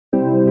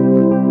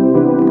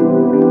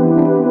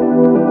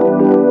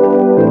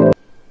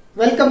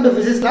Welcome to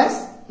physics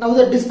class. Now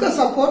we discuss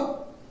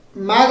about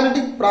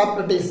magnetic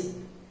properties.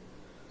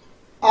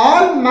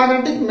 All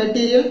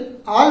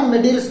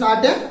material is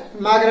not a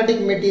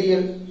magnetic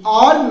material.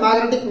 All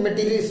magnetic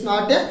material is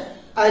not a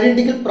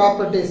identical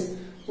properties.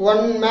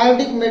 One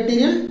magnetic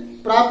material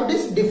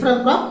properties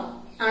different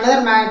from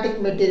another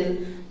magnetic material.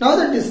 Now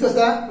we discuss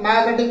the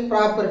magnetic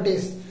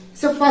properties.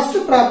 So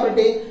first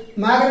property,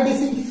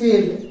 magnetizing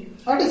field.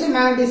 What is a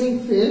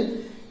magnetizing field?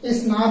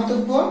 Is north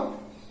pole.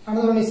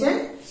 Another one is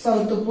a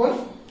south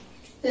pole.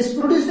 Is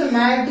produced the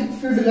magnetic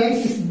field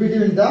lines is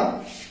between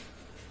the.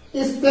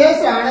 Is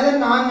placed another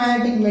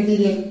non-magnetic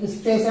material. Is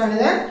placed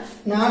another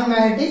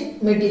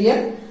non-magnetic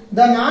material.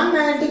 The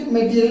non-magnetic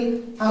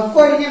material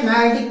according a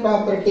magnetic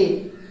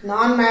property.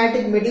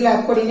 Non-magnetic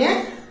material according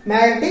a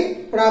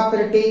magnetic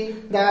property.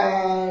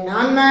 The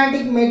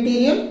non-magnetic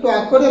material to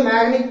acquire the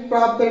magnetic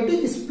property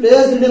is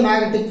placed in a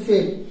magnetic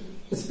field.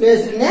 Is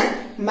placed in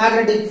a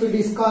magnetic field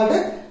is called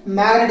a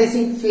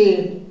magnetizing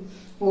field.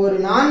 ஒரு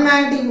நான்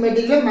magnetic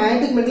material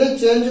magnetic material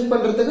change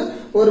பண்றதுக்கு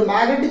ஒரு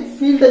magnetic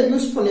ஃபீல்டை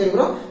use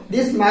பண்ணிருக்கோம்.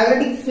 This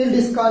magnetic field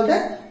is called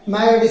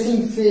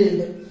magnetising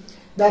field.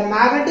 The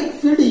magnetic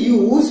field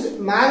used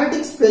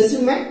magnetic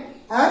specimen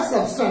R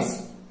substance.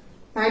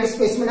 Magnetic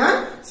specimen R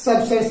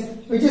substance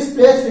which is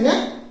placed in a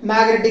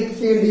magnetic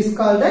field is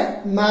called a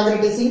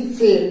magnetizing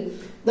field.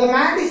 The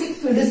magnetizing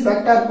field is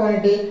vector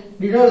quantity.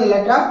 Denote the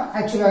letter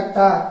H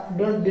vector.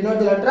 Denote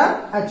the letter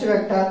H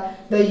vector.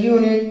 The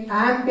unit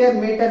ampere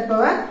meter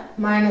power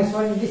minus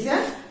 1. It is a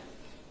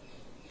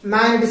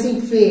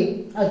magnetizing field.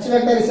 H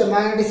vector is a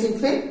magnetizing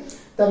field.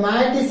 The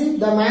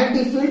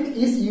magnetic field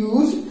is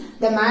used.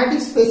 The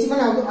magnetic specimen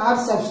or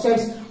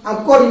substance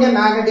according a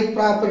magnetic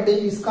property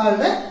is called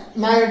a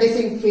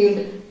magnetizing field.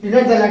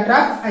 Denote the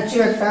letter H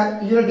vector.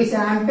 Unit is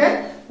ampere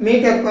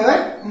meter power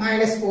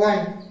minus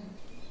 1.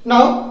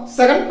 Now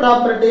second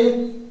property,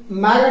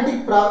 magnetic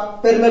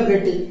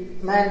permeability.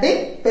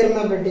 Magnetic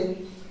permeability.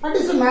 What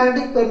is the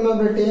magnetic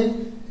permeability?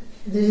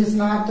 This is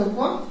north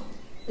pole.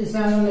 This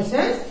one is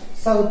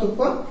south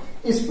pole.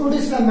 Is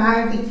produced the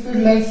magnetic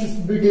field lines is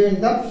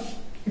between them.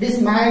 It is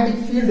magnetic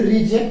field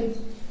region.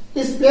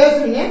 Is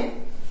placed in a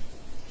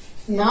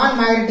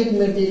non-magnetic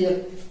material.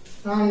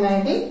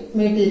 Non-magnetic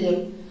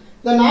material.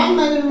 The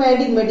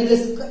non-magnetic material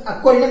is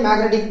according to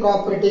magnetic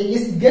property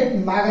is get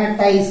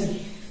magnetized.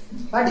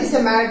 What is a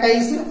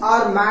magnetized or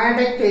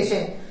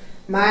magnetization?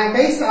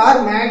 Magnetized or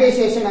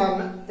magnetization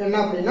என்ன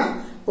அப்படின்னா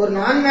ஒரு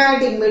நான்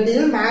magnetic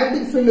material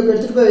magnetic ஃபீல்டுக்கு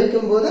எடுத்துட்டு போய்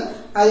வைக்கும்போது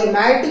அது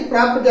magnetic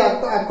property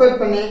acquire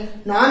பண்ணி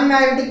நான்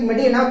மேக்னெட்டிக்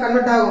மெட்டீரியல் என்ன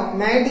கன்வெர்ட் ஆகும்.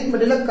 மேக்னெட்டிக்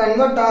மெட்டீரியல்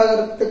கன்வெர்ட்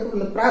ஆகிறதுக்கு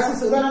இந்த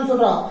ப்ராசஸ் தான் நம்ம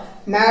சொல்றோம்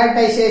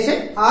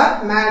magnetisation R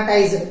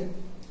magnetised.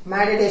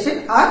 Magnetization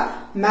or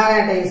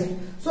magnetized.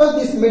 So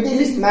this material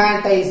is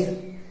magnetized.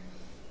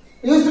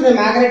 Used in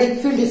a magnetic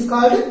field is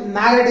called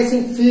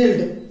magnetizing field.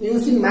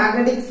 Using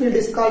magnetic field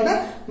is called a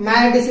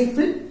magnetizing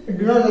field.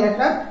 Denote the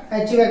letter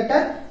H vector.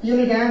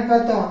 Unit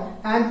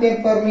ampere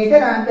per meter.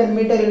 Ampere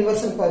meter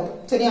inverse பார்த்தோம்.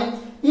 சரியா?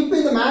 இப்போ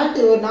இந்த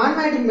magnetic ஒரு non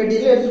magnetic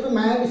material எடுத்து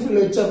magnetic field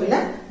வச்சோம்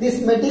அப்படினா this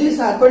material is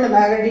according to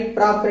magnetic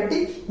property.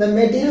 The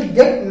material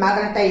get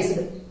magnetized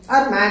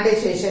or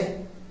magnetization.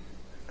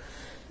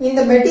 இந்த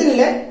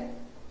மெட்டீரியலை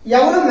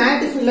எவ்வளவு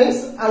magnetic field lines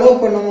allow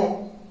பண்ணுவோம்.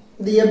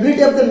 The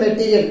ability of the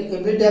material,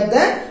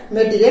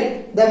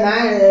 the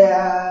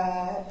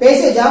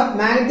passage of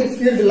magnetic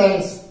field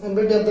lines,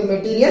 ability of the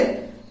material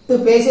to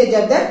passage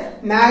of the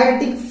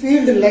magnetic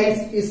field lines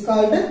is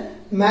called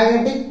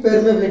magnetic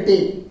permeability.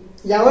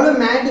 எவ்வளவு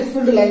magnetic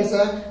field lines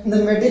இந்த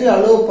material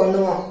allow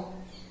பண்ணுவோம்.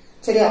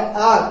 சரியா?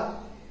 or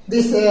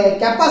this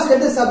capacity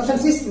of the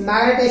substance is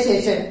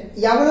magnetization.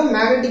 எவ்வளவு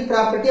magnetic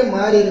property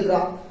மாறி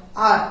இருக்குறோம்.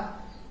 or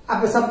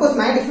அப்ப suppose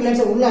magnetic field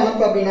lines உள்ள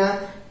அனுப்பு அப்படினா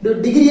the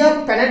degree of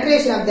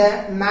penetration of the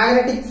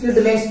magnetic field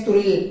lines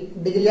through it.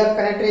 Degree of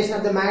penetration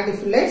of the magnetic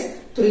field lines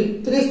through it.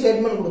 Three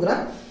statement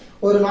கொடுக்குறேன்.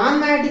 ஒரு நான்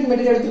மேக்னெட்டிக்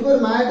மெட்டீரியல் எடுத்து ஒரு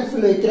மேக்னெட்டிக்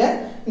ஃபீல்ட் வைக்கிற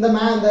இந்த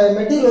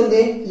மெட்டீரியல் வந்து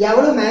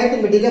எவ்வளவு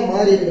மேக்னெட்டிக் மெட்டீரியல்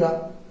மாறி இருக்குறா.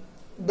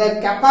 The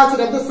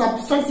capacity of the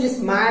substance is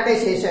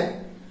magnetization.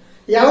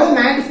 எவ்வளவு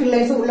மேக்னெட்டிக் ஃபீல்ட்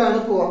லைன்ஸ் உள்ள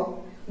அனுப்புவோம்.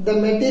 The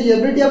material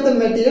ability of the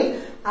material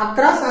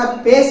across or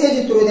passage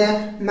through the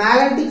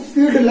magnetic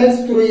field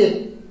lines through it.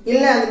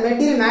 இல்ல அந்த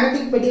மெட்டீரியல்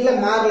மேக்னெட்டிக் மெட்டீரியல்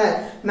மாறல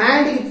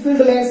magnetic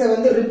field lines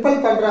வந்து ripple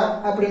பண்றா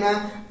அப்படினா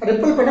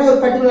ripple பண்ற ஒரு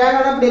பர்టిక్యులர்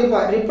ஆங்கிள் அப்படி இருப்பா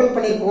ரிப்பல்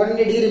பண்ணிருப்போம்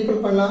 180 டிகிரி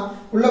ரிப்பல் பண்ணலாம்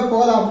உள்ள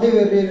போலாம்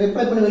அப்படியே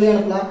ரிப்பல் பண்ணி வெளிய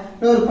அனுப்பலாம்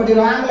ஒரு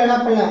பர்టిక్యులர் ஆங்கிள் என்ன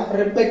பண்ணலாம்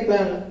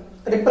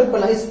ரிப்பல்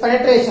பண்ணலாம் is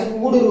penetration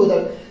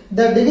ஊடுருவுதல்.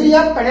 The degree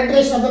of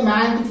penetration of the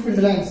magnetic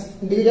field lines,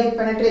 degree of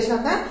penetration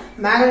of the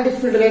magnetic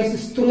field lines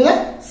is through the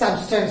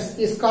substance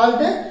is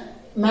called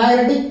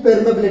magnetic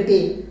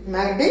permeability.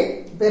 Magnetic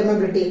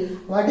permeability.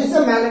 What is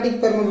the magnetic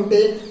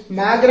permeability?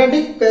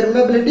 Magnetic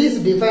permeability is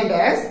defined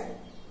as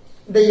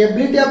the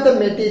ability of the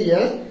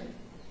material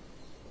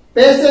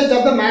passage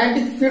of the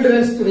magnetic field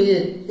lines through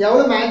it.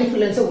 எவ்வளவு magnetic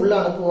field lines உள்ள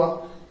அனுப்புவோம்.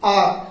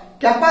 or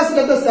capacity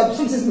of the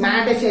substance is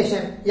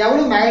magnetization.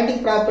 எவ்வளவு magnetic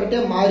property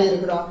மாறி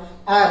இருக்குறோம்.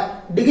 or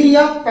degree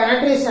of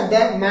penetration of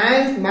the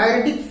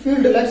magnetic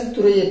field lines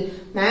through it.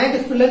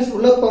 magnetic field lines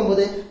உள்ள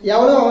போகும்போது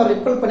எவ்வளவு அவன்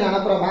ரிப்பல் பண்ணி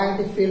அனுப்புற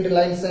magnetic field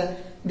lines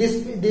This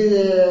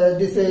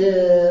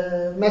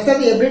measure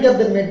the ability of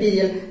the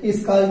material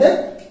is called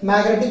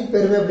magnetic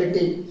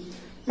permeability.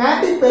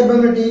 Magnetic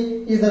permeability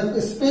is the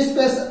free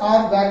space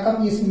or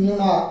vacuum is mu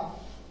naught.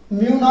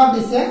 Mu naught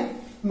is a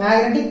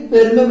magnetic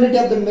permeability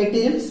of the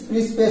material,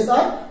 free space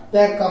or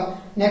vacuum.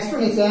 Next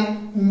one is a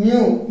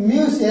mu. Mu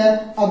is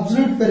a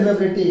absolute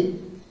permeability.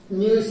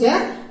 Mu is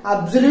a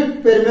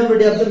absolute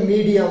permeability of the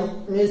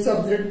medium. Mu is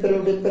absolute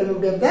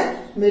permeability of the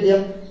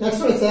medium. Next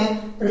one is a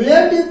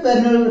relative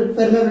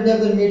permeability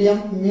of the medium,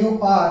 mu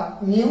r.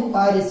 Mu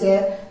r is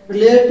a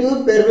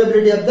relative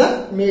permeability of the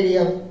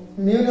medium.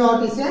 Mu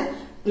naught is a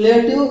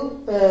relative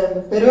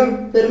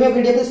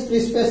permeability of the free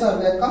space or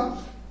vacuum.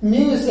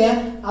 Mu is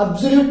a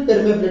absolute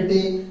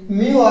permeability.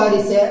 Mu r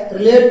is a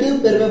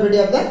relative permeability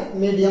of the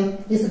medium.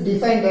 Is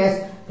defined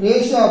as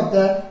ratio of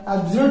the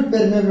absolute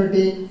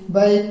permeability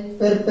by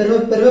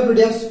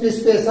permeability of free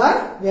space or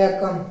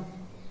vacuum.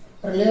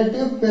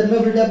 Relative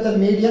permeability of the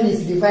medium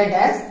is defined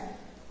as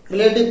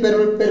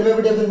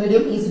permeability of the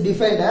medium is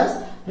defined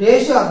as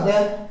ratio of the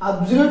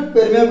absolute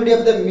permeability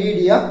of the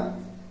medium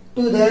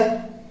to the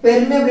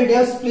permeability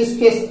of free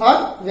space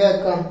or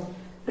vacuum.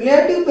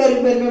 Relative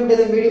permeability of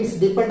the medium is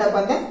depend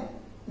upon the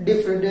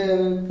different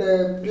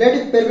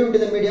relative permeability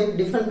of the medium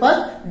different for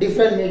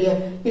different medium.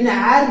 In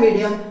air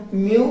medium,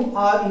 mu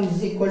r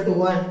is equal to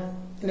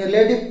 1. In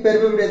relative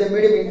permeability of the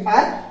medium in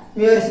air,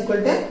 mu r is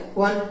equal to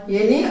 1.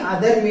 Any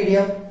other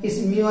medium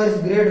is mu r is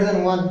greater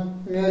than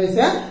 1. Mu r is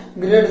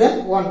greater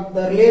than 1.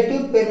 The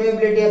relative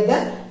permeability of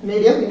the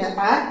medium in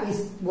air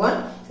is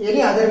 1.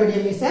 Any other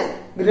medium is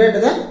greater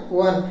than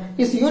 1.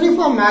 Is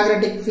uniform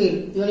magnetic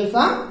field.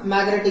 Uniform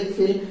magnetic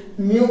field.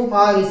 Mu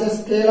r is a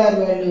scalar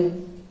value.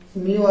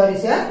 Mu r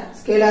is a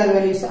scalar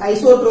value. Is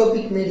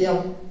isotropic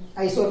medium.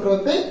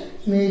 Isotropic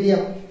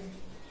medium.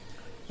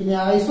 In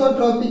an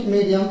isotropic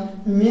medium,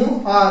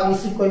 mu r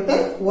is equal to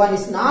 1.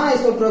 Is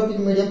non-isotropic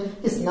medium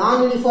is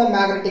non-uniform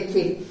magnetic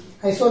field.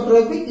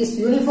 Isotropic is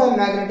uniform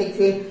magnetic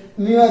field.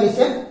 Mu r is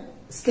a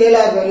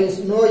scalar value. Is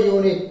no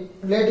unit.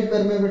 Relative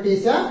permeability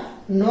is a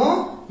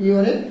no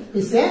unit.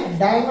 Is a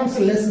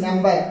dimensionless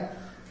number.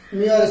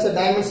 Mu r is a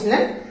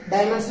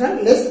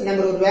dimensionless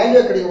number.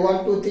 Value கிடைக்கும்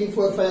 1 2 3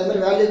 4 5 அந்த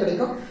value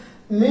கிடைக்கும்.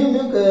 mu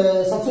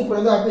substitute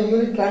பண்ணும்போது அப்ப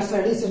unit cancel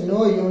ஆயிடுது. Is no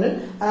unit.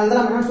 அதனால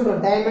நம்ம என்ன சொல்றோம்,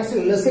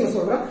 டைமென்ஷன்லெஸ் னு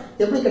சொல்றோம்.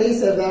 எப்படி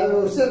கிடைக்குது,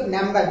 ஒரு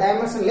number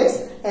dimensionless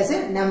as a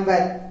number.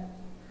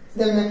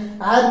 Then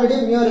air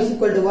medium mu r is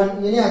equal to 1.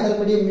 Any other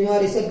medium mu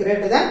r is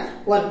greater than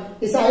 1.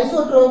 Is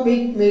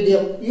isotropic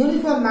medium.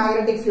 Uniform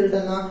magnetic field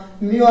na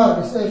mu r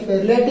is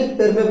relative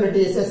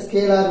permeability is a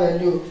scalar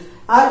value.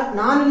 Or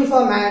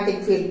non-uniform magnetic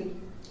field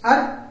or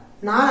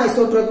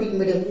non-isotropic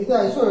medium. This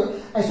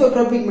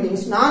isotropic medium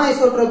is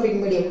non-isotropic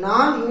medium.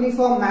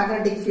 Non-uniform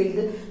magnetic field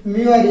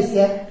mu r is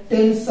a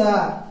tensor.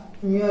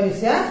 Mu r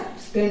is a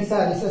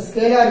tensor. Is a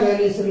scalar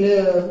value. Is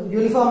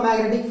uniform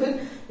magnetic field.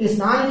 Is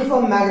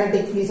non-uniform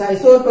magnetic field. Is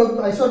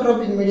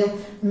isotropic medium.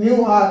 Mu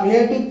r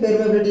relative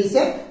permeability is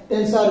a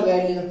tensor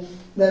value.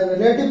 The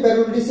relative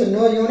permeability is a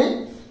no unit.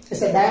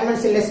 Is a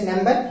dimensionless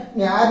number.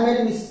 In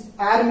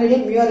air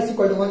medium mu r is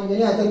equal to 1.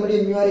 Any other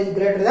medium mu r is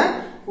greater than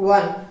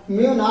 1.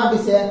 Mu naught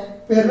is a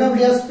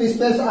permeability of free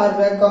space or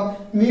vacuum.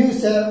 Mu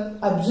is a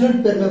absolute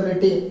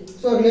permeability.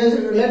 So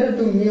related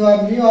to mu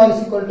r is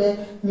equal to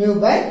mu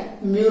by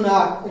mu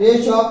naught.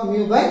 Ratio of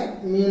mu by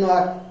mu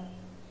naught.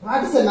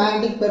 What is the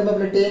magnetic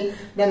permeability?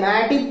 The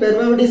magnetic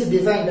permeability is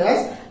defined as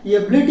the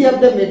ability of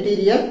the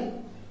material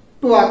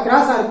to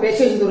cross or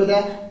passage through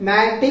the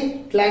magnetic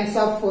lines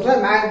of force or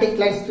magnetic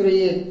lines through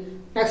it.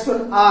 Next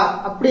one R.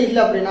 அப்படி இல்ல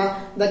அப்படினா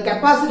the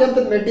capacity of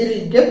the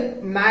material get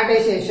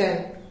magnetization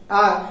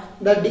or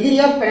the degree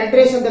of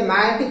penetration of the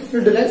magnetic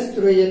field lines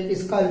through it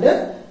is called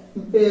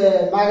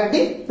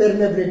magnetic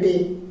permeability.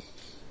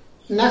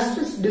 Next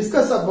is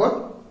discuss about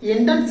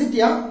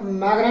intensity of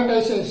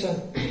magnetization.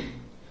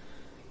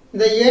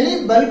 The any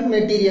bulk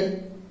material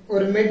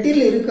or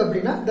material இருக்கு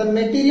அப்படினா the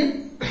material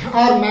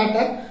or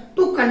matter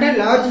to contain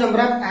large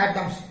number of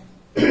atoms.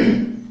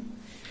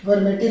 ஒரு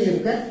material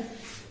இருக்கு,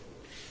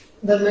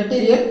 the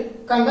material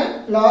contain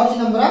large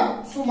number of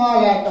small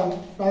atoms.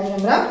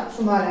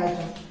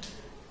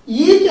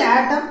 Each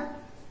atom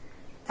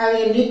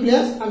having a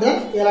nucleus and an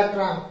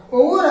electron.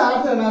 ஒவ்வொரு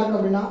ஆட்டத்துல என்ன இருக்கு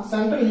அப்படினா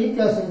central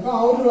nucleus இருக்கும்,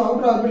 outer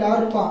orbital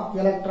இருக்கும்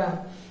electron.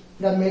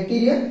 The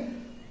material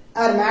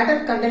or matter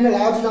contain a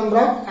large number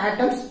of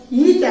atoms.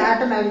 Each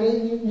atom having a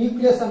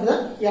nucleus and the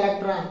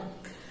electron.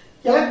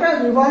 Electron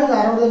revolving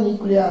around the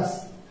nucleus.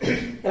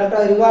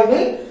 Electron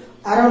revolving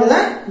around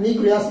the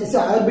nucleus is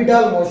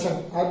orbital motion.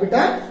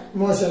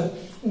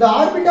 The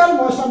orbital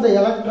motion of the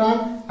electron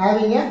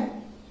having a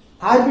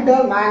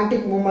orbital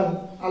magnetic moment.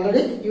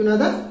 Already you know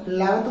the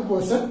 11th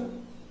portion.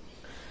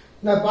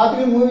 The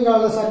particle moving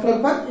along the circular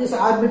path is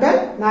orbital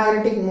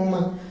magnetic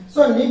moment. So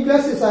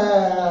nucleus is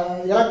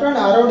electron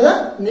around the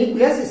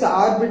nucleus is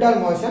orbital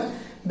motion.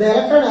 The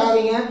electron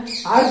having a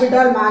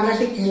orbital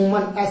magnetic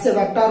moment as a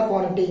vector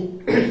quantity.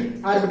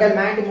 Orbital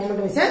magnetic moment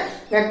is a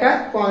vector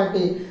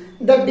quantity.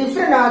 The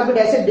different orbit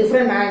has a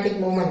different magnetic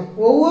moment.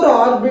 ஒவ்வொரு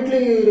ஆர்பிட்ல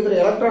இருக்கிற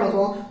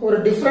எலக்ட்ரானுக்கும் ஒரு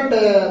different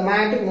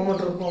magnetic moment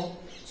இருக்கும்.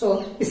 So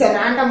it's a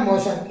random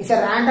motion, it's a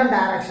random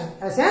direction,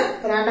 as a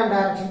random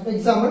direction. For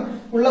example,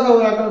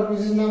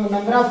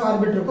 number of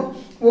orbit இருக்கும்,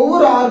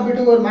 ஒவ்வொரு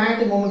ஆர்பிட்டுக்கு ஒரு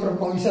magnetic moment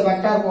இருக்கும். It's a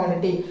vector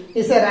quantity.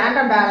 It's a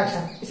random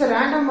direction. It's a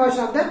random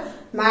motion of the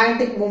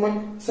magnetic moment.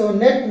 So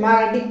net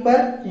magnetic per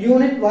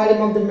unit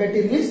volume of the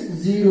material is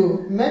 0.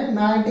 Net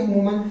magnetic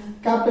moment,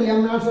 capital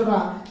M not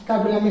சொல்றோம்,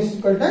 capital M is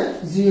equal to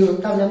 0.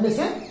 Capital M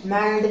is a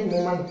magnetic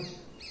moment.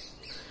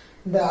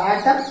 The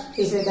atom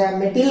is the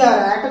material or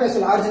atom is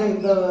large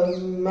number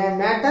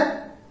matter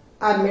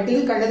or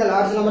material contains a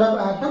large number of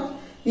atoms.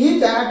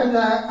 Each atom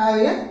has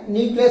a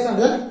nucleus and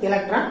the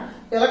electron.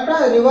 Electron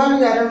is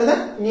revolving around the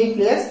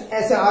nucleus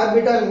as a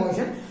orbital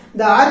motion.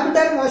 The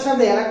orbital motion of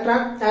the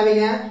electron having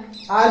a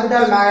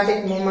orbital magnetic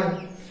moment.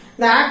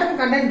 The atom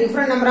contains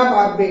different number of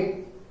orbits.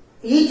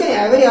 Each and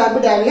every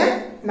orbit having a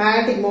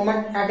magnetic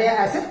moment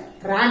as a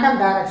random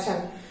direction.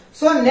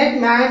 So net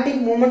magnetic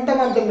momentum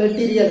of the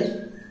material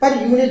per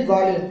unit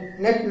volume,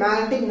 net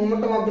magnetic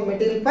momentum of the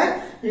material per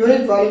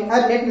unit volume,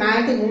 or net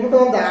magnetic momentum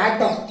of the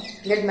atom,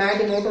 net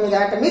magnetic momentum of the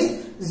atom is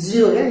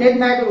 0. Net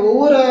magnetic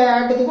over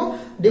atom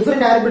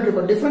different orbit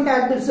இருக்கும், different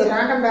orbits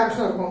random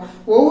direction இருக்கும்.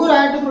 ஒவ்வொரு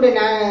ஆட்டத்துடைய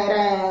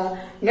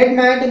net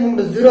magnetic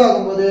moment 0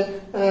 ஆகும்போது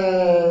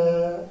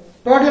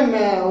total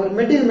ஒரு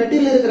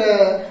material இருக்கிற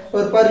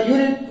ஒரு per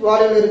unit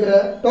volume இருக்கிற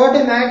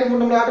total magnetic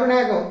moment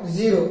ஆட்டோமேட்டிக்கா இருக்கும்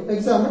 0.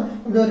 எக்ஸாம்பிள்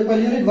இப்படி ஒரு per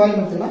unit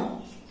வால்யூம் எடுத்துக்கலாம்.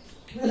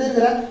 இதுல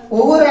இருக்கிற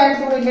ஒவ்வொரு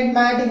ஆட்டத்தோட net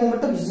magnetic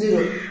momentum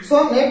 0. So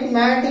net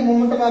magnetic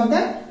momentum of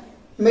the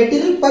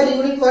material per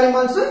unit volume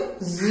also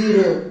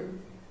 0.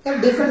 A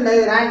different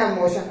random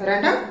motion.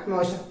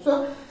 So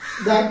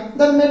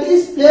the material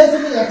is placed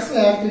in the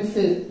external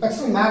field,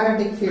 external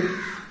magnetic field.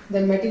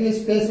 The material is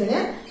placed in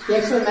a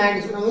external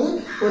magnetic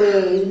field. ஒரு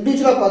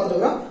இண்டிவிஜுவலா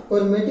பாத்துறோம்,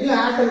 ஒரு material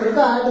ஆட்டம்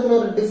இருக்கு, ஆட்டத்துல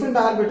ஒரு different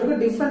orbit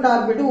இருக்கு, different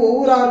orbit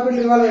ஒவ்வொரு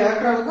ஆர்பிட்ல involve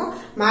எலக்ட்ரானுக்கும்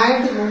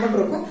magnetic movement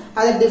இருக்கும்.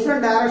 அது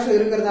different direction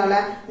இருக்கிறதால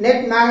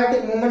net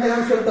magnetic movement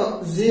என்ன சொல்லிட்டோம்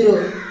 0.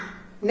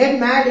 நெட்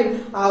மேக்னெட்டிக்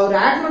ஒரு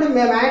ஆட்டமோட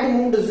மேக்னெட்டிக்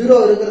மூவ்மெண்ட் 0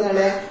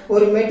 இருக்கிறதால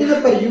ஒரு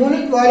மெட்டீரியல் per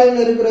யூனிட்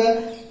வால்யூம்ல இருக்கிற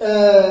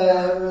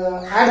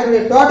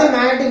ஆட்டத்துல டோட்டல்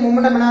மேக்னெட்டிக்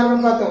மூவ்மெண்ட் என்ன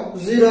இருக்கும்னு பார்த்தோம்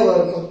 0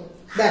 இருக்கும்.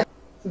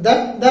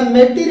 The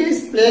material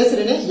is placed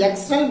in a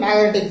external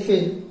magnetic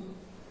field.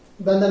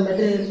 Then the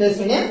material is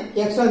placed in a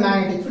external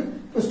magnetic field.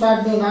 To start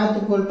the north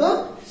pole to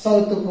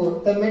south pole.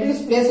 The material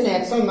is placed in a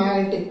external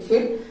magnetic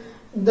field.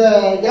 The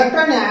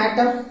electron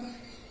atom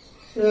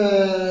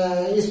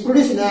is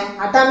produced in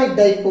atomic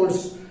dipoles.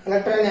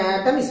 Electron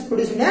atom is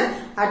produced in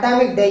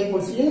atomic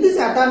dipoles. In this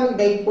atomic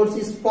dipoles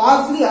is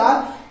partially or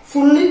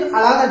fully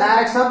along the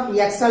direction of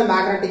external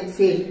magnetic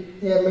field.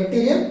 The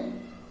material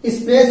is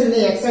placed in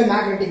the external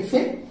magnetic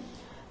field.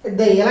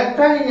 The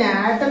electron in an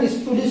atom is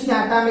produced in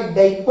atomic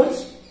dipoles.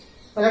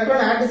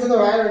 Electron atom is the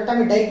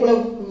atomic dipole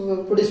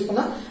produced.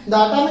 The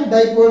atomic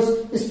dipoles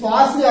is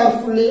partially or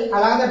fully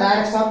along the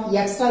direction of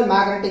external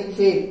magnetic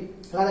field.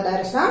 Along the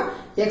direction of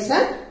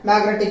external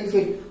magnetic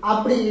field.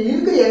 அப்படி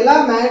இருக்கிற எல்லா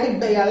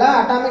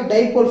atomic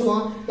dipoles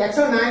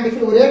external magnetic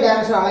field ஒரே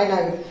direction align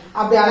ஆகுது.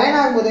 அப்படி align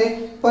ஆகும்போது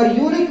per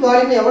unit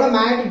volume எவ்வளவு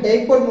magnetic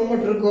dipole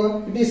moment இருக்கோ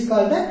it is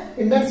called the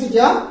intensity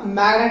of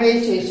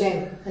magnetization.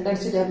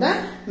 Intensity of the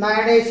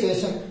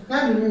magnetization. Now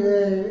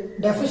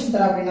definition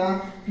தர அப்படினா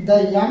the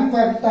m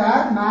vector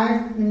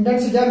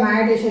intensity of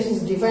magnetization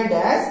is defined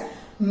as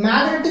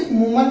magnetic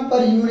moment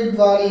per unit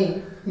volume.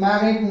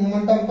 Magnetic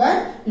momentum per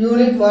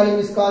unit volume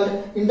is called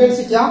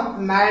intensity of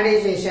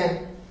magnetization.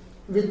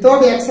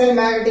 Without external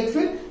magnetic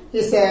field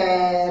is a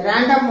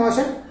random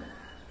motion.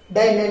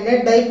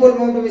 Net dipole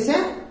moment is a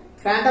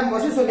random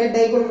motion, so net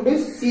dipole moment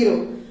is 0.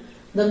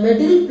 The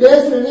material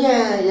placed in a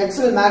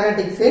external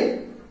magnetic field.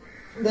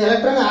 The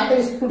electron atom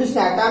is produced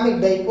in atomic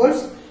dipoles.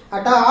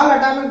 All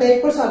atomic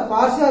dipoles are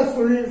partially or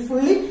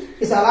fully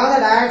is along the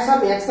direction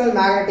of external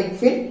magnetic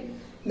field.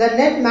 The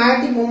net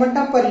magnetic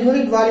momentum per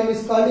unit volume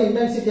is called the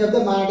intensity of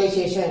the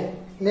magnetization.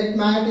 Net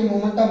magnetic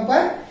momentum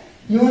per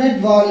unit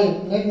volume.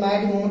 Net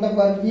magnetic momentum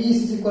per V is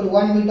equal to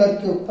 1 meter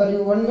cube. Per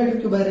 1 meter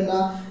cube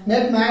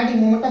net magnetic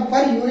momentum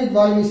per unit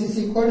volume is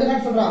equal to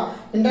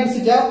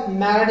intensity of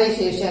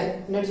magnetization.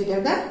 Intensity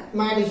of the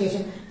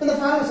magnetization. So the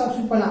formula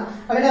substitute பண்ணலாம்.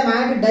 அப்படியே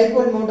magnetic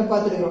dipole moment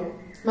பார்த்துக்கிறோம்.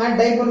 Magnetic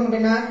dipole moment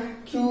என்ன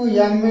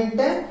qm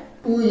into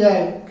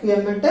 2l.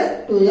 qm into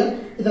 2l.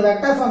 இது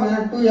vector form என்ன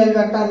 2l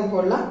வெக்டர்னு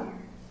போடலாம்.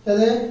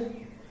 அது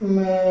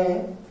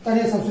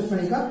தனியா substitute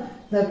பண்ணிக்கலாம்.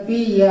 the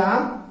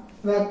pm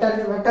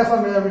வெக்டர்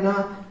ஃபார்ம் என்ன அப்படினா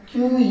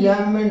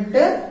qm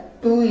into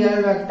 2l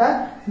vector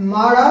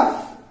mod of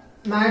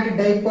magnetic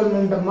dipole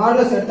moment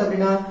modulus எடுத்து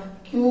அப்படினா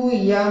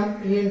qm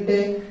into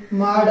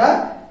mod of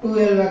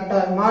 2l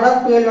vector. Mod of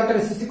 2l vector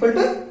is equal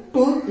to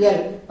 2l.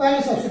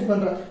 Finally substitute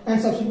பண்றேன்.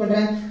 நான் substitute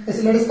பண்றேன்.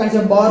 let us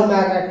consider bar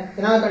magnet.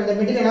 என்ன இந்த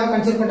material என்ன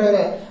consider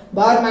பண்றாரு?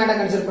 bar magnet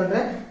consider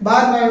பண்றேன்.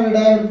 bar magnet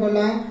டயக்ராம்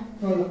போடலாம்.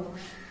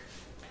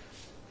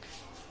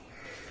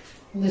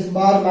 This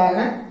bar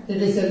magnet,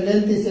 it is a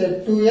length is a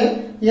 2l.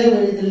 Here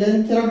the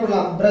length என்ன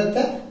போடலாம்? breadth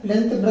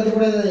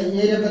கூட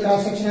area of the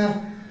cross section.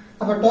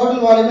 அப்ப total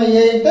volume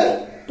a into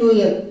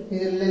 2l.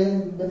 இது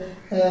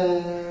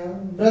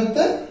breadth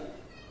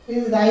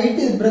This the height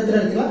is breadth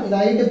எடுத்துக்கலாம். இது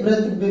height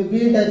breadth b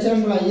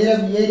டச்சம்ல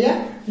area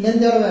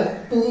length எவ்வளவு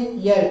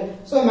 2l.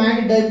 So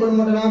magnetic dipole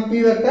மட்டும்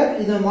p vector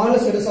இத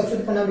மாடுலஸ் எடுத்து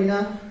சப்ஸ்டிட்யூட் பண்ண அப்படினா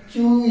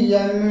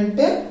qm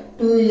into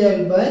 2l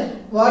by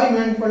volume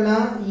என்ன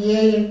பண்ணலாம்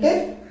a into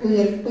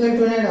 2l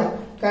 2l என்னடும்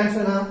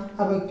cancel ஆனா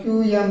அப்ப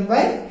qm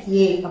by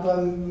a. அப்ப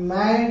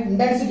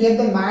intensity of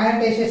the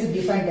magnetization is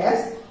defined as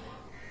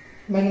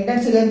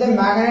intensity of the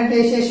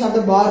magnetization of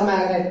the bar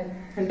magnet.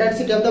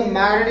 Intensity of the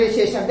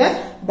magnetization of the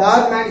bar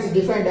magnet is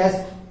defined as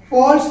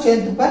pole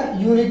strength per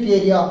unit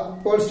area.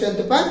 Pole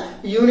strength per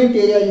unit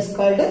area is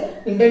called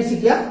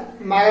intensity of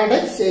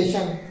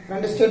magnetization.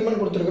 ரெண்டு statement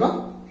கொடுத்திருக்கோம்.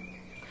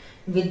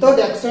 Without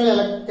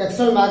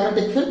external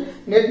magnetic field,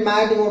 net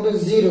magnetic moment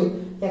is 0.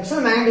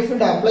 External magnetic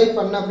field apply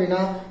பண்ண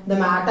அப்படினா the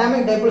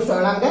atomic dipoles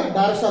along the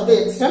direction of the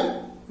external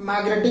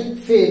magnetic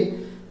field.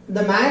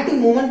 The magnetic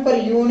moment per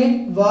unit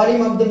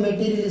volume of the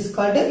material is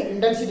called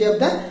intensity of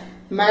the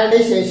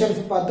magnetization.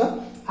 பார்த்தோம்.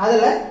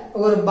 அதுல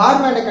ஒரு bar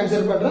magnet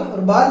consider பண்றோம்.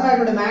 ஒரு பார்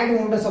மேக்னெட்டோட magnetic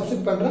moment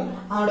substitute பண்றோம்.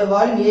 அதோட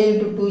volume a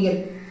into 2l.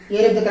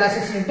 area of the cross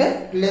section into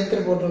length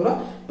போட்டுறோம்.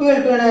 2l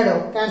 2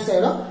 ஆயிடும். Cancel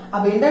ஆயிடும்.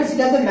 அப்ப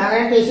intensity of the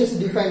magnetization is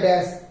defined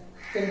as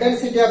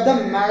intensity of the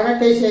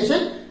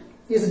magnetization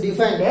is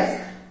defined as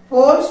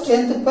pole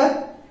strength per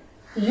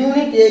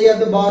unit area of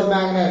the bar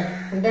magnet.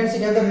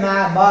 Intensity of the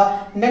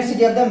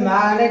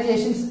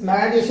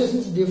magnetization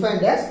is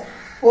defined as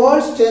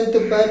pole strength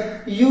per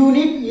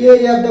unit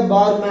area of the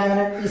bar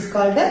magnet is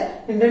called the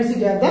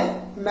intensity of the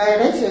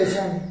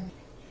magnetization.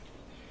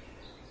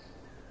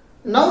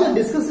 Now we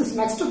discuss this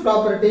next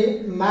property,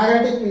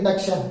 magnetic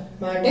induction.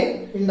 Magnetic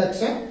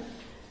induction.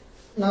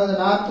 Now the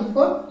north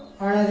pole,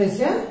 another is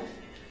a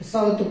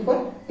south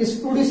pole, is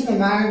produced the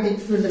magnetic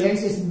field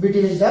length is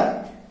between the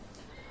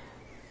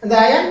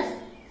iron.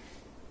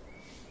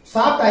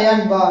 Soft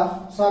iron bar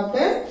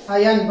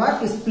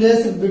is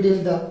placed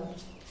between the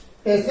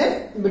is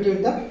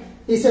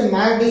a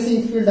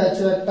magnetizing field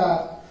H vector.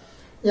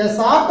 A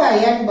soft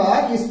iron bar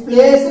is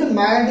placed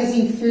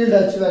magnetizing field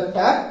H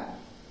vector.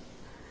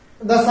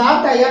 The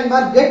soft iron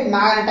bar get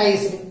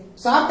magnetized.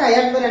 Soft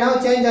iron bar now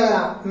change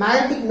agara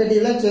magnetic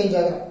material change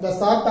agara. The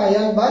soft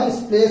iron bar is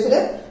placed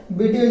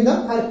between them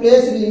or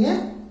placed in a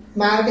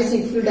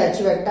magnetizing field H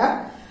vector.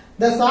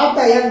 The soft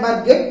iron bar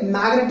get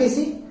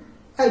magnetized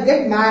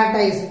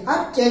or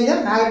change the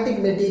magnetic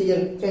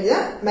material.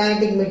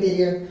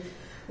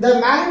 The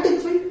magnetic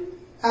field,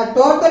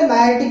 total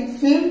magnetic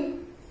field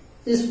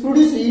is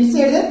produced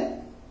inside the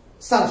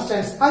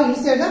substance or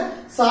inside the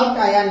soft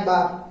iron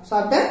bar.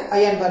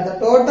 The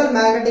total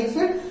magnetic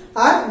field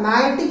or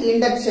magnetic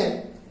induction.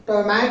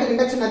 Magnetic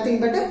induction nothing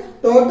but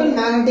total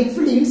magnetic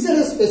field inside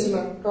the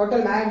specimen. Total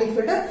magnetic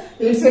field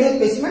inside the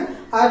specimen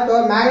or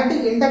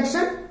magnetic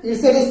induction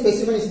inside the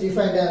specimen is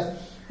defined as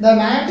the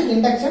magnetic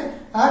induction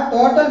or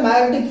total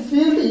magnetic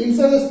field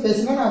inside the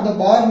specimen of the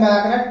bar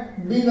magnet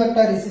B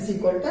vector is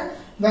equal to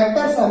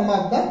vector sum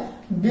of the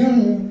B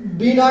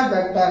naught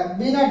vector.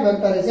 B naught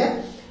vector is a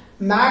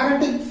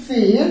magnetic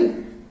field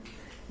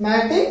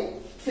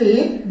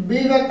B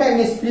vector in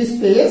a free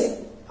space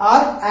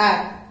or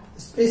air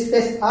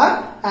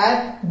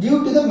due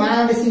to the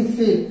magnetizing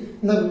field.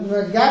 இந்த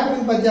gap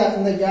இருக்கு பாத்தியா,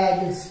 இந்த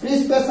free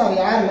space or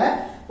airல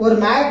ஒரு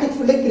magnetic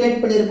field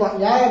create பண்ணிருப்போம்.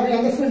 யார் அப்படி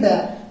அந்த field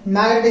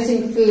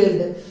magnetizing field.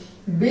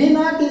 B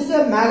naught is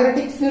a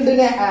magnetic field in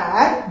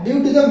air due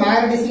to the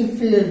magnetizing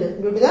field.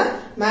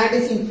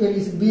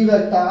 Is B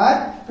vector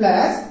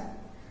plus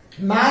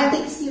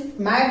magnetic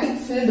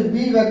field B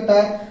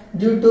vector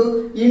due to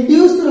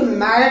induced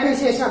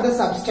magnetization of the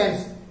substance.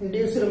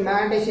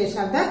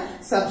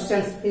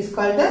 Is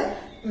called the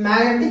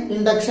magnetic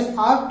induction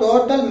or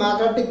total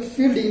magnetic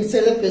field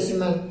inside the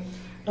specimen.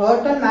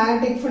 Total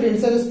magnetic field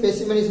inside the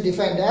specimen is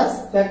defined as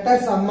vector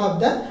sum of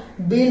the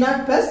B naught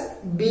plus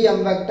Bm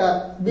vector.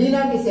 B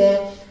naught is a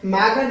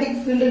magnetic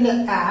field in the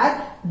air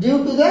due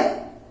to the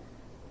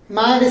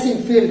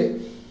magnetizing field.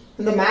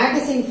 In the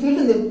magnetizing field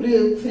in the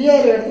free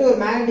air எடுத்து ஒரு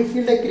magnetic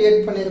field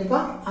create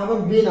பண்ணிருப்போம்.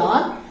 அவன் B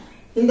naught.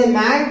 இந்த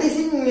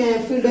magnetizing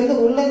field வந்து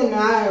உள்ள இந்த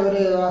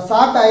ஒரு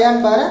soft iron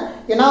bar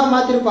என்ன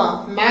மாத்திருப்பான்,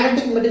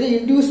 magnetic material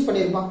induce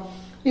பண்ணிருப்பான்.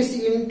 Is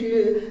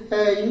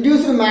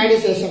induced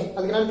magnetization.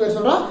 அதுக்கு என்ன பேர்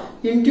சொல்றோம்,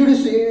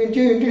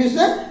 introduce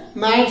the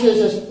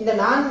magnetization.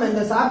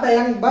 இந்த soft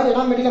iron bar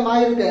என்ன மெட்டீரியல்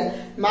மாறி இருக்கு,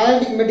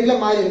 magnetic material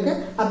மாறி இருக்கு.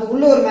 அப்ப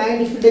உள்ள ஒரு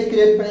magnetic field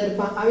கிரியேட்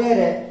பண்ணிருப்பான். அவன்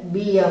யாரு,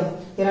 Bm.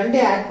 இது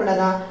ரெண்டே ஆட்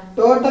பண்ணாதான்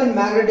total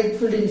magnetic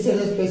field inside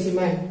the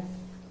specimen.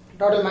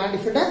 Total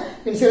magnetic field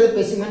inside the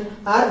specimen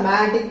or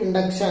magnetic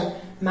induction.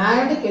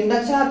 Magnetic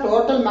induction or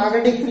total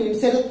magnetic field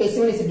inside the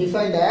specimen is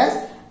defined as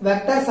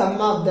vector sum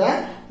of the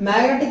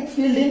magnetic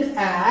field in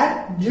air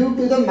due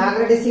to the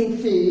magnetizing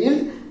field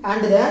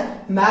and the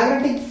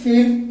magnetic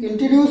field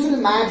introduced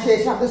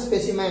magnetization of the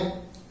specimen.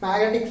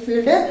 Magnetic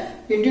field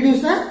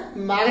introduced the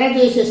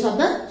magnetization of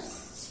the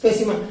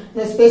specimen.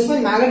 The specimen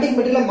magnetic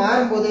material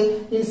மாறும்போது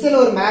inside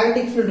ஒரு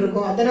magnetic field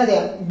இருக்கும். அதனால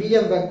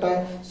Bm vector.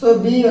 So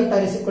B vector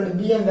is equal to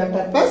Bm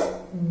vector plus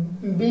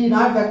B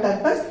naught vector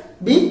plus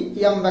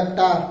Bm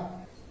vector.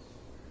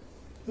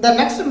 The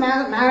next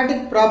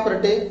magnetic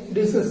property,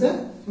 this is a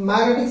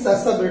magnetic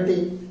susceptibility.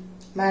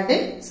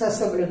 Magnetic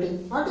susceptibility.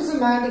 What is a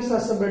magnetic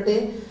susceptibility?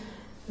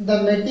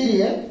 The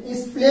material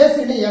is placed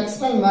in the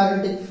external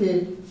magnetic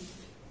field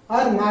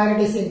or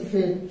magnetizing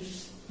field.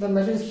 The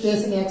material is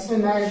placed in the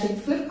external magnetic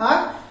field or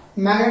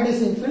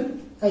magnetizing field.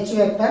 H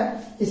vector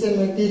is a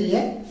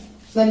material.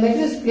 The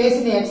material is placed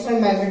in the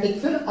external magnetic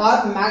field or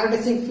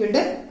magnetizing field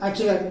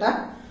H vector.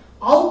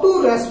 How to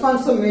respond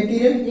to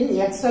material in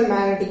external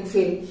magnetic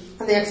field?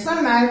 And the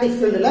external magnetic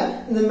field la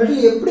the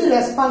material eppadi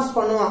response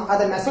பண்ணுவோம்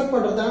அதை measure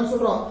பண்றதுன்னு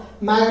சொல்றோம்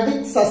magnetic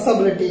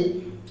susceptibility.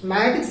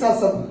 Magnetic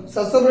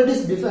susceptibility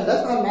is defined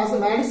as or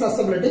magnetic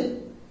susceptibility.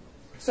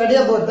 Study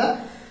about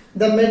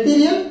the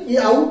material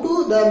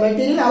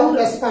how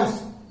responds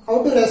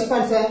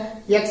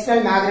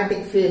external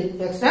magnetic field.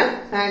 The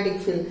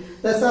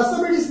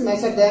susceptibility is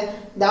measured the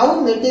how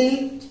material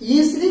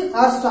easily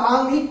or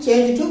strongly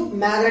change to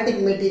magnetic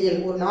material.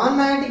 ஒரு non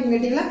magnetic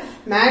material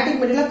magnetic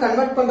material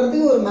convert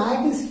பண்றதுக்கு ஒரு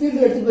magnetic field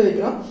எடுத்து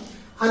போயிட்டோம்.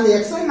 அந்த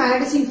external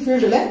magnetic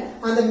field ல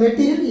அந்த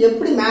material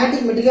எப்படி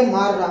magnetic material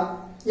மாறுறா,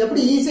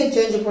 எப்படி ஈஸியா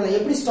சேஞ்ச் பண்ணலாம்,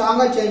 எப்படி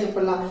ஸ்ட்ராங்கா சேஞ்ச்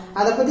பண்ணலாம்,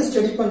 அத பத்தி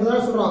ஸ்டடி பண்றதா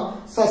சொல்றோம்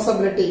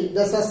susceptibility.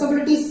 The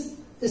susceptibility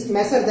is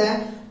measured the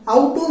how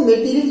to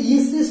material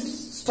easily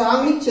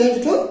strongly change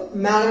to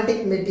magnetic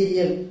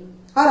material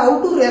or how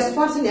to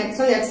respond in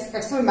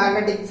external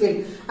magnetic field.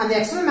 And the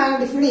external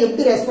magnetic field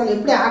எப்படி respond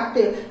எப்படி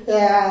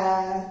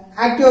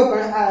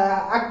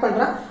act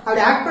பண்றா,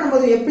 அப்படி act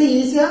பண்ணும்போது எப்படி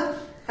ஈஸியா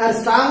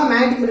ஸ்ட்ராங்கா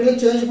magnetic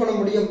material change பண்ண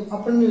முடியும்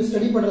அப்படின்னு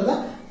ஸ்டடி பண்றது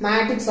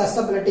magnetic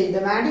susceptibility.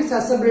 The magnetic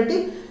susceptibility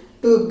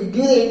to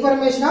give the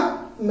information of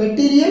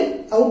material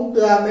how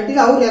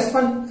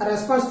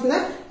responds to the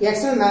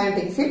external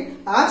magnetic field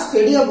or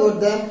study about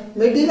the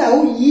material how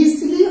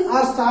easily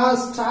or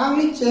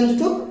strongly change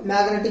to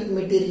magnetic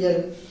material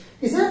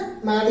is a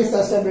magnetic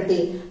susceptibility.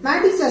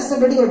 Magnetic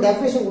susceptibility or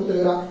definition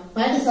கொடுத்திருக்கான்.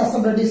 Magnetic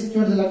susceptibility is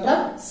given the letter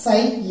psi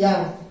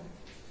m.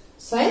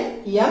 Psi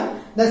m.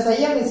 The psi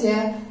m is a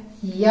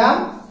m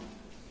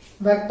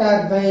vector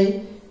by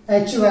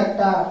h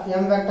vector.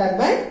 M vector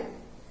by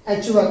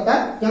h vector.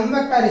 M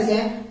vector is a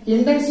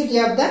intensity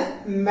of the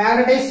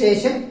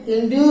magnetization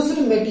induced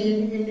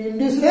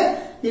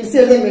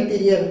inside the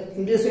material.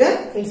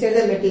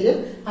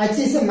 H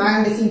is a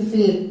magnetizing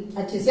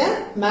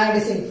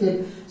field.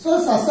 So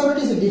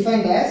susceptibility is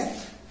defined as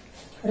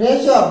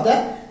ratio of the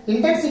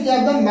intensity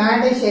of the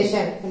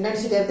magnetization.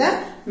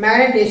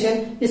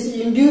 Is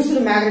induced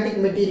magnetic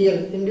material.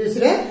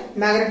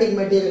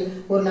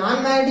 ஒரு non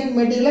magnetic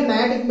material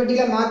magnetic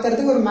material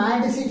மாத்துறதுக்கு ஒரு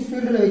magnetic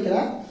field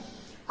வைக்கிறா.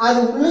 அது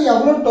உள்ள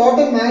எவ்வளவு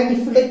total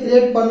magnetic field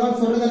create பண்ணும்னு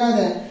சொல்றதுனா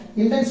அது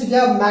இன்டென்சிட்டி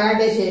ஆஃப்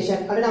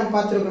மேக்னடைசேஷன் அப்படி நாம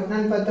பாத்துறோம்.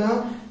 என்னன்னு பார்த்தோம்,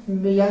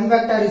 m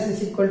vector is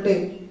equal to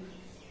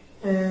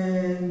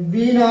b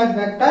naught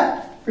vector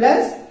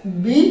plus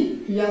b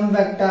m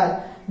vector.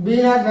 B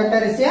naught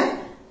vector is a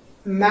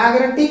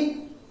magnetic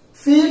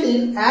field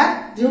in air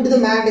due to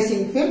the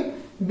magnetizing field.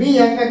 B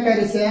m vector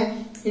is a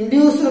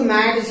induced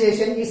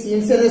magnetization is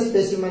inside the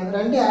specimen.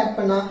 ரெண்டு add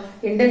பண்ணா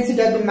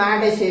intensity of the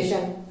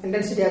magnetization and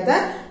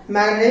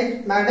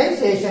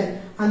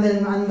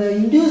the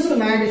induced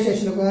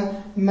magnetization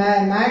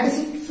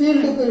magnetic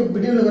field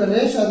between the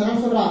ratio adana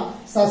solra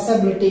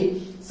susceptibility.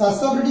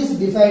 Susceptibility is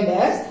defined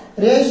as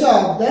ratio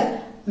of the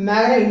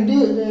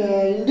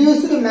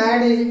induced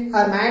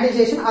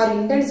magnetization or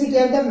intensity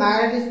of the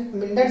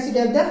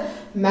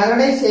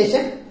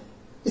magnetization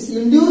is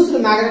induced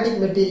magnetic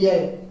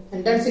material.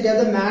 Intensity of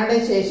the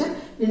magnetization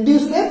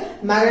induced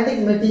magnetic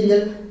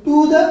material to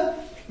the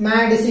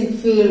magnetizing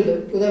field.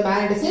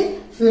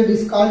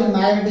 Is called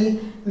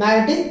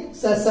magnetic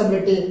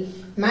susceptibility.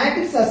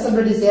 Magnetic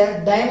susceptibility is a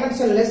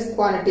dimensionless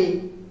quantity.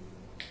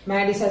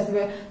 Magnetic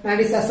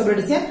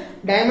susceptibility is a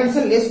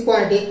dimensionless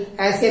quantity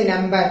as a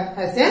number.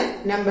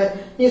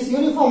 This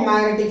uniform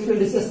magnetic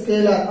field is a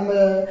scalar.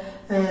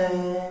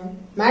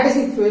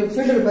 Magnetic field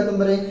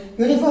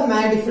uniform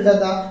magnetic field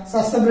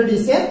susceptibility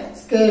is a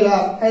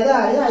scalar.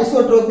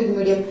 Isotropic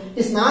medium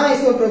is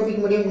non-isotropic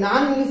medium.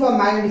 Non-uniform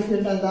magnetic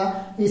field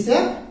is a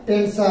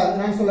tensor.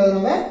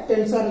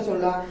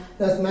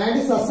 Thus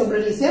magnetic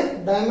susceptibility is a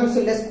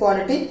dimensionless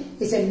quantity.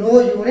 Is a no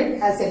unit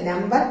as a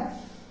number.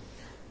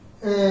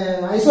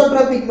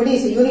 Isotropic medium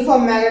is a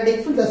uniform magnetic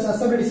field. The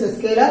susceptibility is a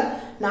scalar.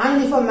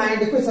 Non-uniform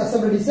magnetic field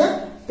susceptibility is a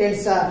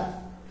tensor.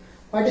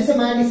 What is the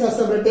magnetic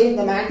susceptibility?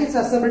 The magnetic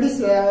susceptibility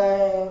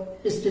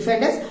is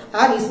defined as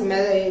or is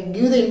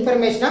give the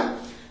information of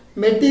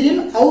material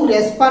how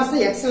responds to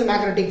the external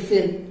magnetic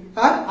field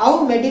or how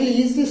material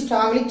is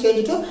strongly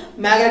changed to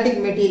magnetic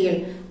material.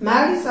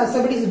 Magnetic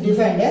susceptibility is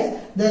defined as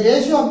the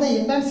ratio of the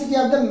intensity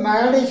of the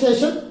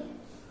magnetization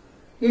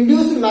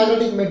induced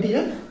magnetic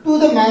material to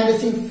the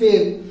magnetizing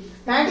field.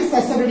 Magnetic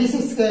susceptibility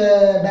is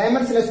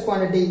dimensionless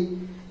quantity.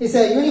 Is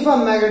a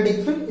uniform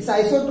magnetic field. Is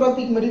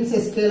isotropic medium is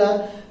a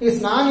scalar.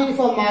 Is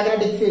non-uniform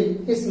magnetic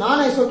field. Is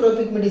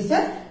non-isotropic medium is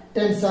a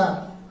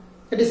tensor.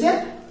 It is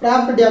a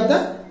property of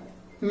the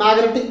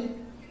magnetic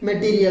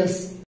materials.